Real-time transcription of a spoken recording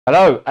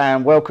Hello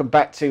and welcome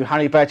back to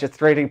Honey Badger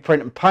 3D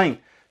Print and Paint.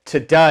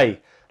 Today,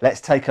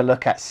 let's take a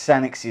look at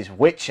Sanix's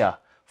Witcher.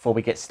 Before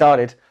we get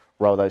started,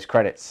 roll those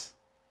credits.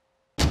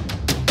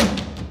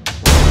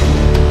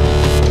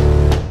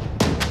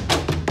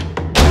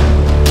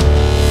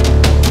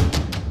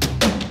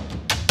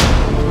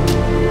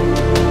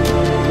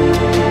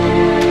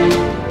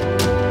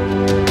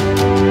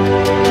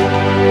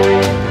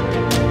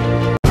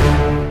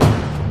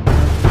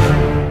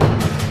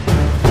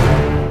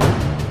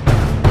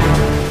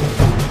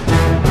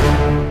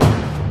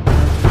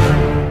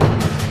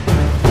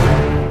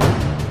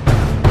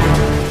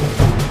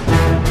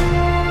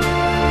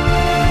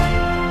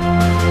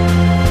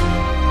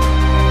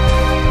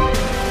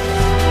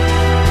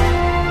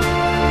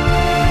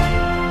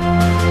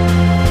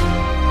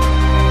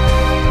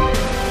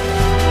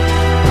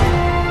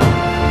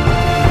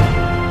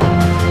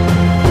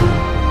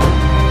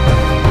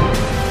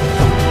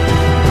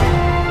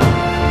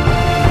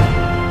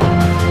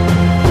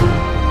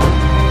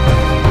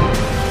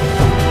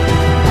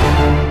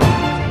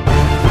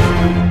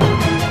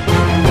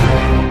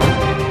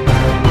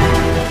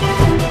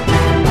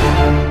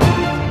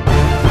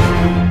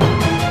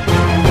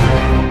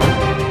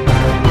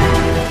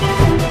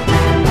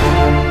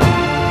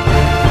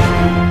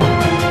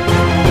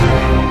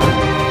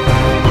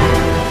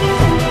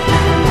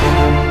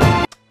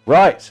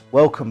 Right,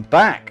 welcome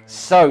back.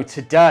 So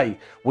today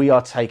we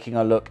are taking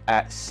a look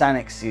at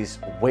Sanix's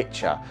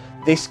Witcher.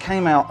 This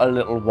came out a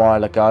little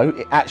while ago.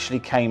 It actually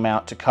came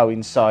out to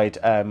coincide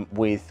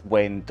with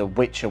when The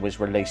Witcher was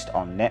released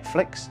on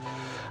Netflix.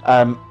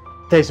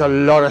 There's a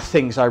lot of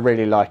things I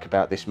really like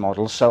about this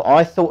model. So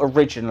I thought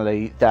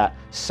originally that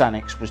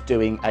Sanix was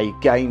doing a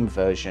game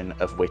version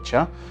of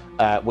Witcher,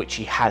 which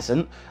he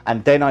hasn't.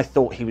 And then I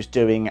thought he was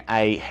doing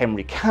a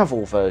Henry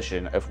Cavill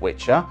version of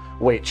Witcher,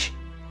 which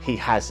he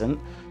hasn't.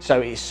 So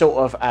it's sort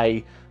of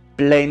a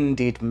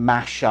blended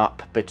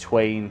mashup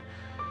between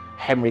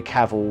Henry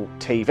Cavill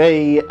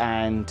TV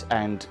and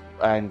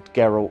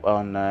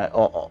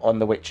Geralt on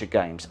the Witcher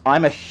games.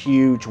 I'm a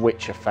huge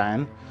Witcher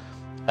fan.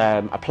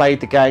 I played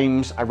the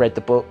games, I read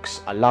the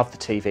books, I love the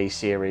TV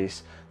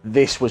series.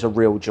 This was a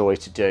real joy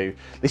to do.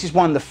 This is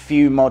one of the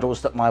few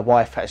models that my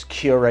wife has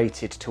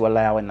curated to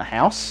allow in the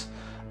house.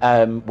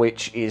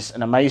 Which is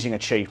an amazing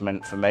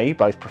achievement for me,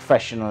 both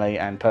professionally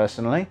and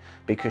personally,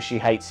 because she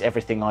hates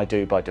everything I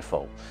do by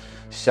default.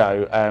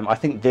 So I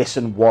think this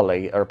and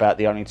Wally are about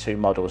the only two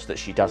models that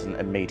she doesn't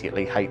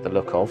immediately hate the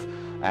look of,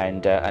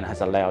 and has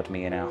allowed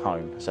me in our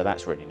home. So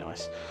that's really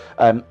nice.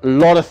 A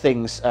lot of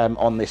things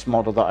on this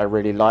model that I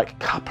really like. A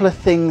couple of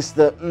things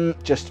that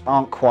just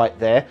aren't quite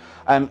there.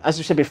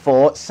 As I said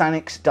before,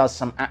 Sanix does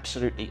some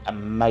absolutely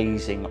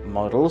amazing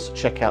models.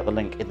 Check out the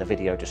link in the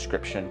video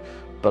description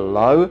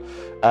below.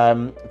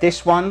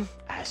 This one,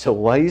 as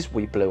always,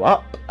 we blew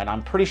up, and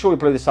I'm pretty sure we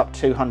blew this up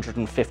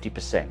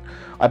 250%.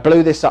 I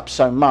blew this up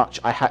so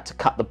much I had to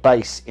cut the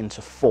base into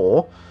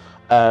 4,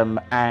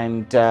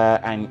 and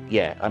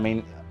yeah, I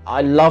mean,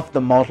 I love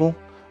the model.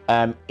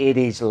 It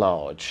is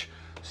large,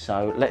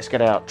 so let's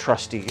get our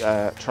trusty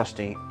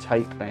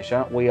tape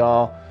measure. We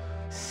are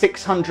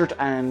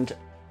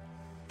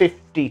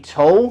 650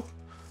 tall.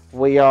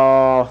 We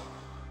are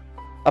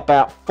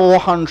about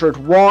 400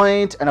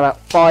 wide and about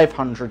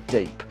 500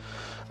 deep.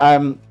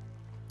 I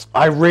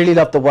really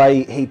love the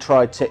way he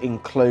tried to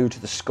include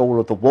the School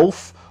of the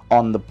Wolf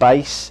on the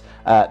base.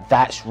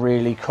 That's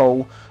really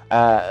cool.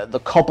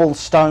 The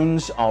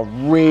cobblestones are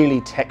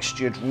really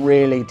textured,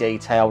 really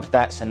detailed.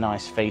 That's a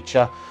nice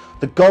feature.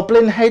 The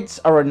goblin heads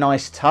are a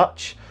nice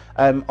touch.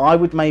 I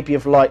would maybe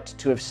have liked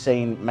to have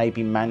seen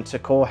maybe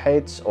manticore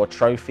heads or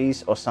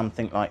trophies or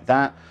something like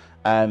that.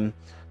 The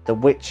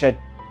Witcher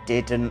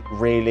didn't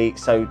really,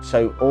 so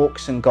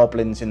orcs and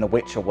goblins in the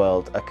Witcher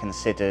world are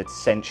considered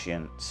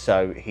sentient,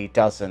 so he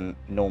doesn't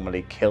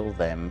normally kill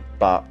them,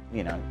 but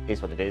you know,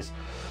 is what it is.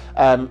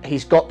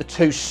 He's got the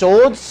two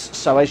swords,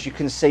 so as you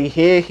can see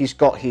here, he's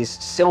got his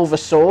silver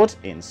sword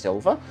in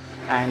silver,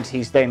 and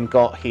he's then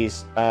got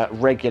his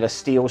regular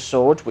steel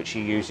sword, which he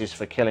uses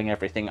for killing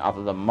everything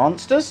other than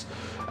monsters.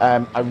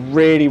 I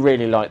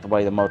really like the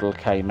way the model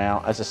came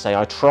out. As I say,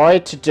 I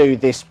tried to do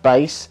this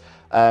base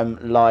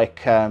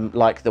like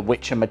the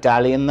Witcher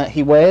medallion that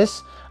he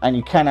wears, and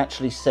you can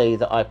actually see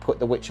that I put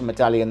the Witcher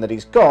medallion that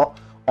he's got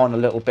on a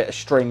little bit of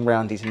string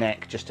around his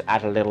neck just to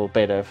add a little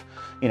bit of,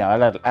 you know,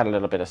 add a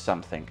little bit of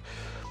something.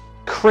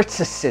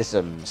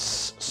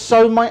 Criticisms.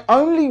 So my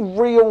only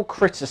real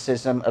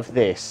criticism of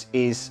this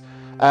is,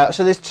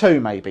 so there's two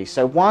maybe.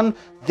 So one,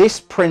 this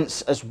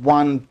prints as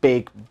one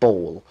big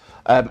ball.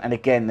 And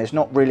again, there's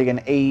not really an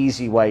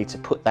easy way to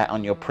put that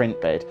on your print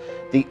bed.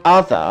 The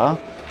other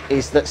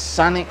is that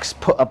Sanix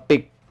put a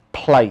big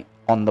plate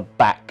on the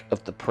back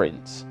of the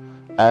print.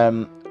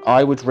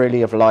 I would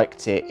really have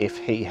liked it if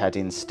he had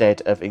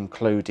instead of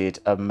included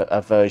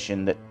a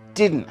version that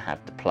didn't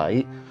have the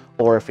plate,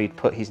 or if he'd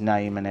put his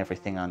name and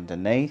everything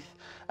underneath.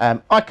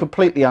 I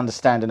completely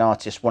understand an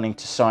artist wanting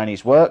to sign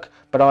his work,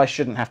 but I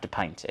shouldn't have to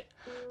paint it.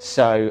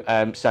 So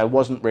so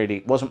wasn't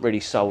really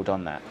sold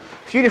on that.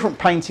 A few different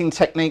painting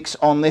techniques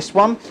on this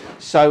one.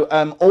 So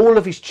all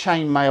of his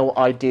chainmail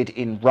I did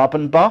in rub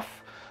and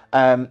buff.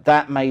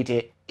 That made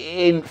it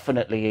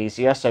infinitely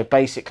easier. So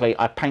basically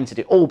I painted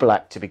it all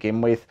black to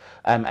begin with,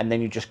 and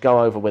then you just go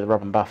over with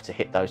rub and buff to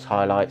hit those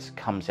highlights.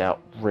 Comes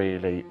out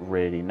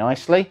really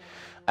nicely.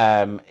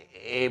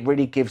 It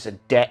really gives a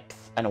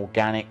depth and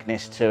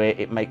organicness to it.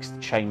 It makes the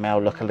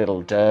chainmail look a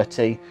little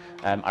dirty.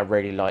 I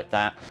really like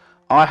that.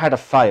 I had a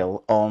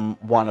fail on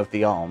one of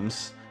the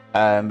arms,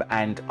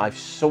 and I've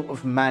sort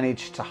of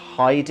managed to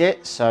hide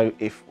it. So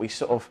if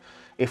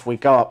we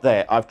go up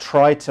there, I've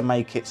tried to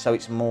make it so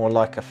it's more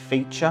like a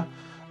feature.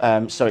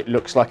 So it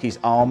looks like his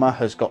armor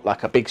has got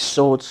like a big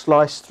sword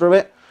slice through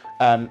it.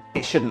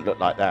 It shouldn't look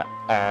like that.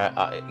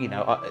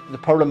 The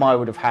problem I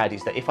would have had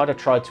is that if I'd have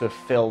tried to have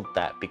filled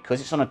that,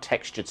 because it's on a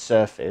textured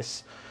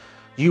surface,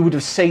 you would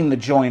have seen the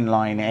join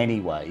line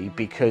anyway,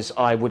 because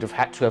I would have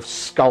had to have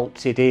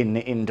sculpted in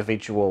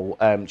individual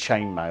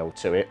chainmail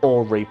to it,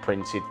 or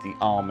reprinted the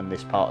arm and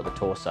this part of the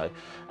torso,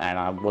 and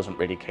I wasn't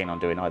really keen on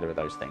doing either of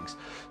those things.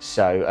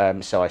 So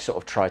so I sort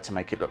of tried to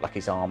make it look like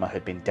his armor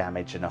had been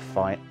damaged in a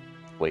fight,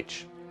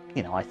 which,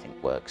 you know, I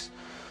think works.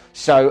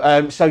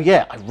 So so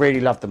yeah, I really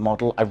love the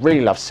model. I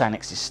really love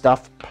Sanix's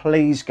stuff.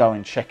 Please go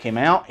and check him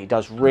out. He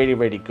does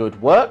really good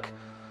work.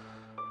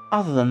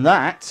 Other than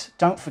that,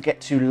 don't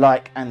forget to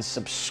like and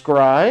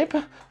subscribe,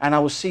 and I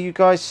will see you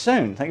guys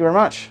soon. Thank you very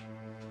much.